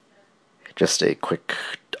Just a quick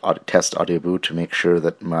test AudioBoo to make sure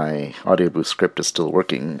that my AudioBoo script is still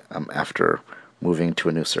working after moving to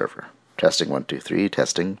a new server. Testing 1 2 3,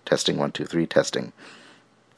 testing, testing 1 2 3, testing.